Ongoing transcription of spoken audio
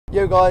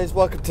Yo guys,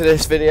 welcome to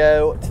this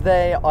video.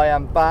 Today I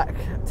am back.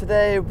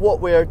 Today what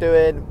we are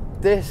doing,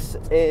 this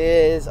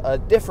is a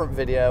different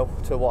video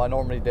to what I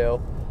normally do.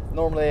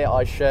 Normally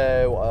I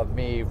show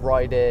me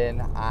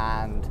riding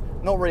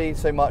and not really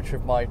so much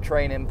of my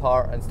training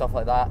part and stuff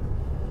like that.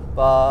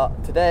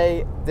 But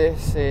today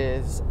this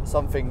is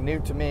something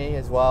new to me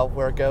as well.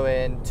 We're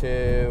going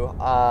to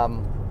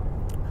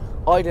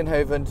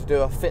Eindhoven to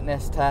do a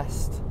fitness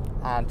test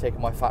and taking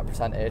my fat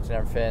percentage and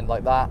everything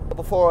like that. But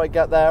before I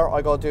get there,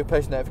 I gotta do a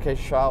post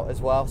notification shout as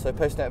well. So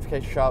post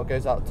notification shout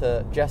goes out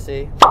to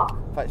Jesse.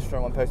 Thanks for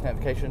turning on post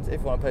notifications.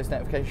 If you want a post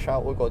notification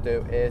shout, all you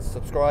gotta do is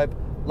subscribe,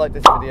 like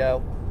this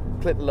video,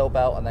 click the little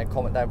bell, and then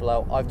comment down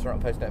below I've turned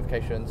on post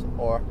notifications,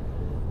 or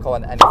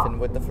comment anything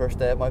with the first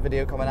day of my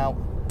video coming out.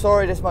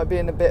 Sorry, this might be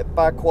in a bit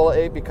bad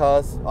quality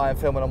because I am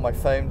filming on my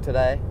phone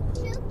today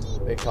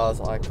because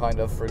I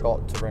kind of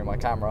forgot to bring my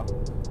camera.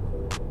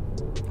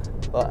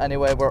 But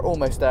anyway, we're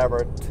almost there,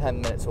 we're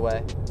 10 minutes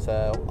away,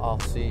 so I'll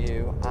see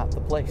you at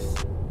the place.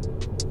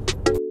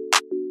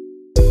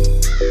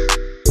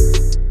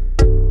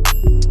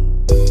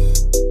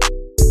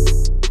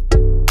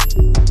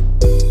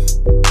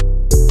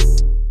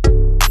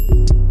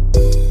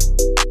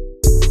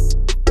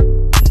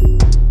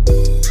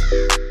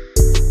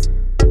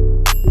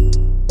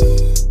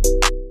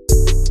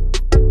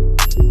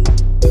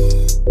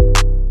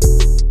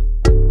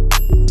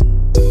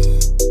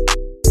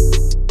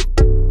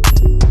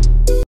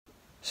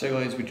 So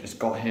guys, we just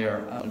got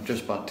here. I'm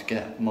just about to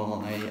get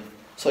my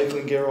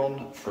cycling gear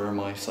on for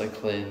my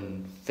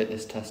cycling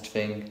fitness test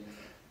thing.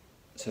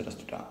 So let's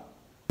do that.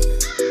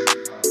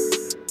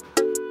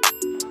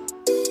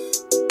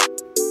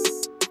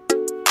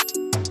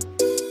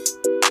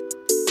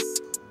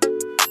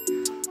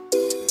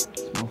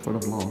 Smell for the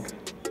vlog.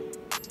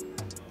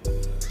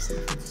 It's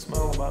nothing to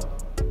smell, but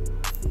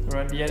we're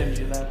at the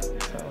energy lab, so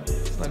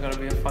it's not gonna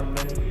be a fun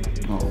day.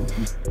 Oh.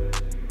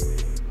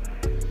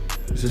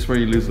 Is this where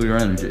you lose all your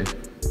energy? Yeah.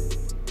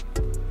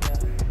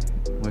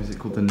 Why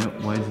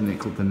isn't it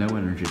called the no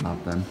energy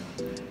lab then?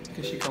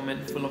 Because you come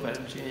in full of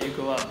energy and you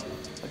go out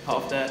like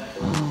half dead.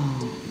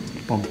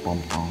 Bum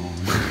bum bum.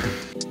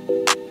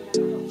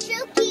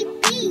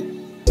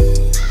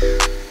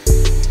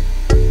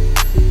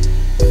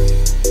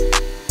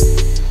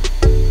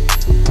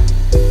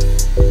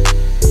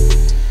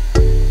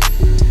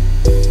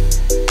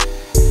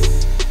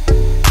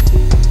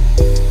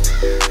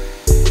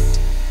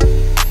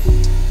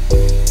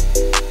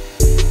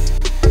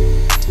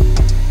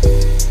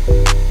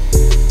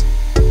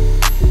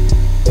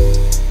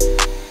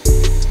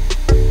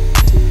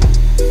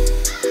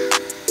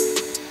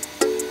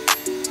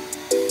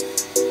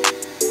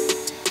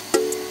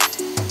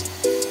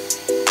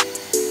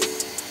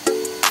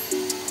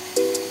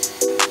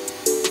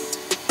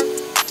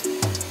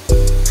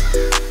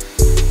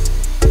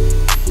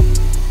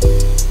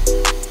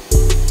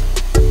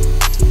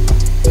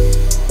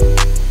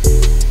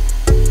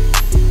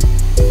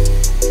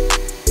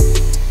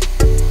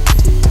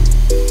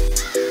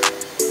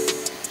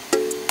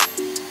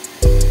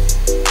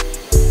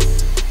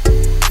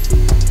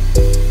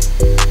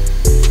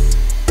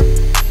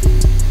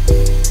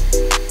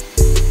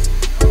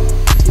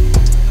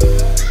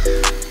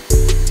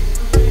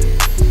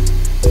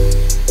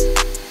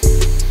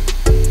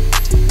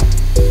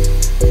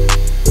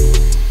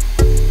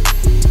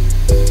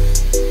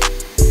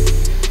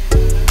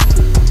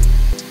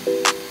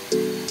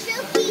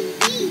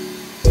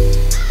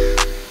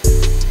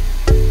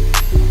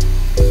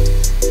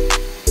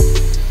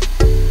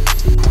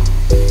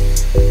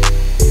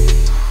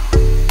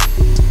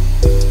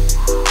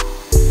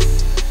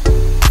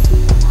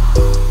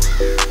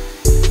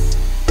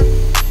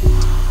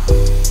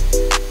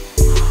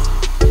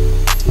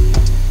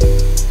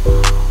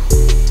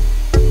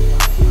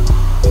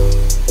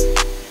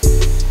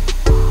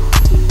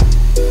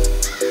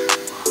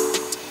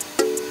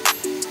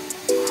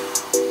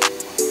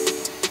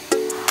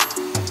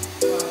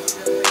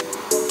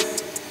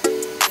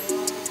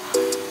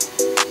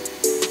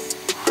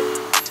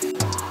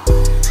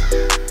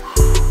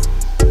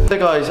 So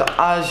guys,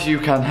 as you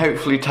can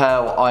hopefully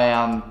tell, I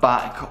am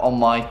back on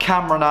my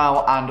camera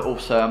now, and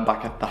also I'm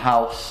back at the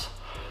house.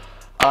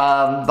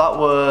 That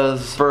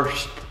was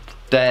first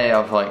day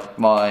of like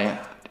my,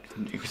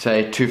 you could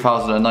say,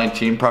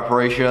 2019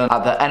 preparation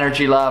at the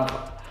Energy Lab,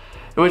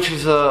 which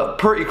is a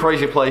pretty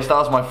crazy place. That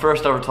was my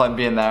first ever time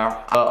being there.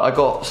 I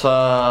got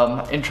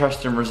some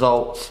interesting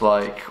results,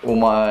 like all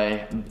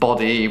my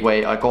body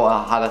weight. I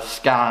had a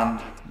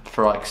scan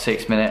for like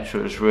 6 minutes,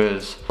 which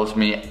was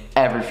me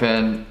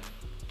everything,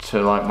 to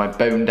like my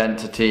bone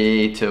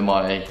density, to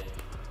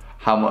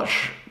how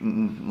much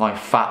my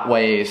fat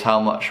weighs, how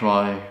much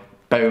my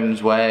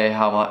bones weigh,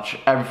 how much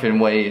everything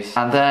weighs.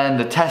 And then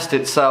the test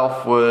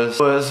itself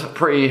was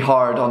pretty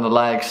hard on the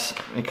legs,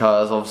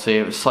 because obviously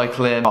it was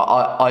cycling.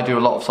 I do a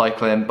lot of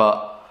cycling,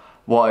 but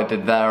what I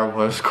did there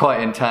was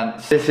quite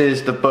intense. This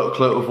is the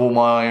booklet of all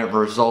my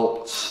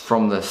results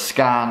from the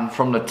scan,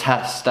 from the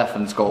test.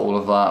 Stefan's got all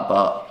of that,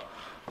 but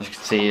as you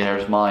can see,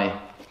 there's my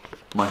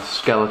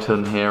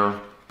skeleton here,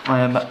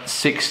 I am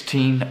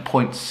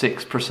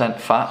 16.6%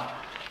 fat.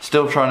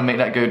 Still trying to make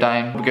that go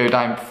down. We'll go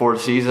down before the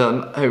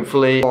season,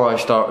 hopefully. Before I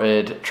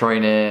started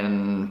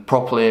training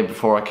properly,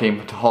 before I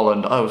came to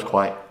Holland, I was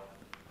quite,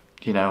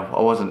 you know,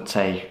 I wasn't,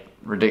 say,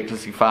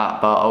 ridiculously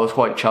fat, but I was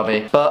quite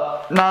chubby.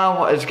 But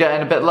now it's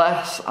getting a bit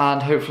less,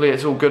 and hopefully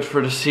it's all good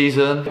for the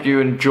season. If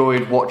you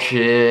enjoyed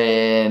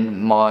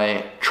watching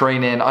my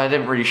training, I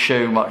didn't really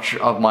show much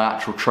of my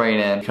actual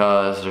training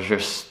because there's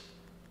just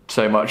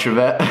so much of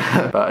it.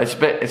 But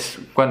it's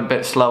went a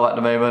bit slow at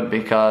the moment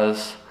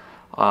because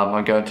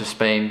I'm going to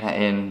Spain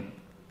in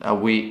a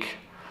week,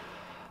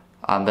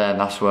 and then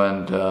that's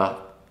when the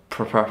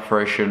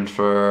preparation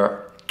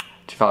for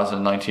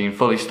 2019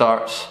 fully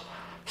starts.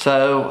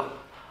 So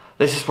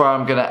this is where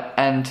I'm gonna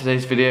end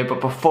today's video, but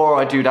before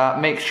I do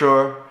that, make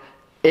sure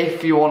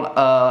if you want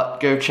to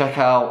go check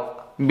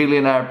out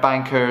Millionaire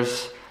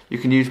Bankers, you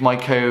can use my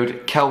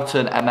code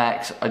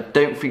KeltonMX. I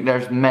don't think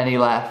there's many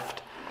left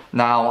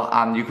now,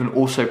 and you can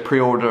also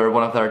pre-order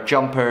one of their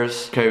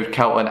jumpers, code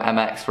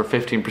KeltonMX, for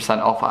 15%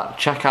 off at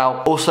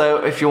checkout. Also,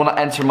 if you want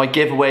to enter my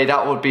giveaway,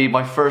 that would be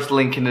my first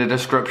link in the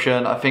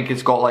description. I think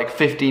it's got like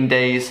 15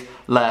 days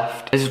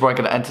left. This is where I'm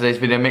going to end today's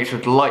video. Make sure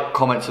to like,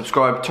 comment,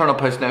 subscribe, turn on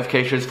post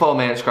notifications, follow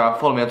me on Instagram,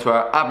 follow me on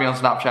Twitter, add me on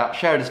Snapchat,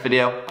 share this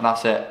video, and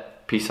that's it.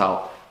 Peace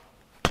out.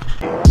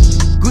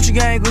 Gucci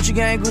gang, Gucci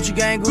gang, Gucci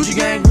gang, Gucci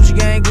gang, Gucci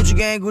gang, Gucci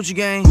gang, Gucci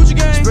gang, Gucci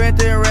gang. Spread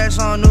their racks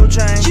on new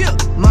chain.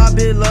 My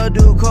bitch love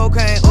do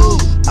cocaine. Ooh,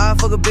 I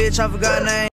fuck a bitch, I forgot name.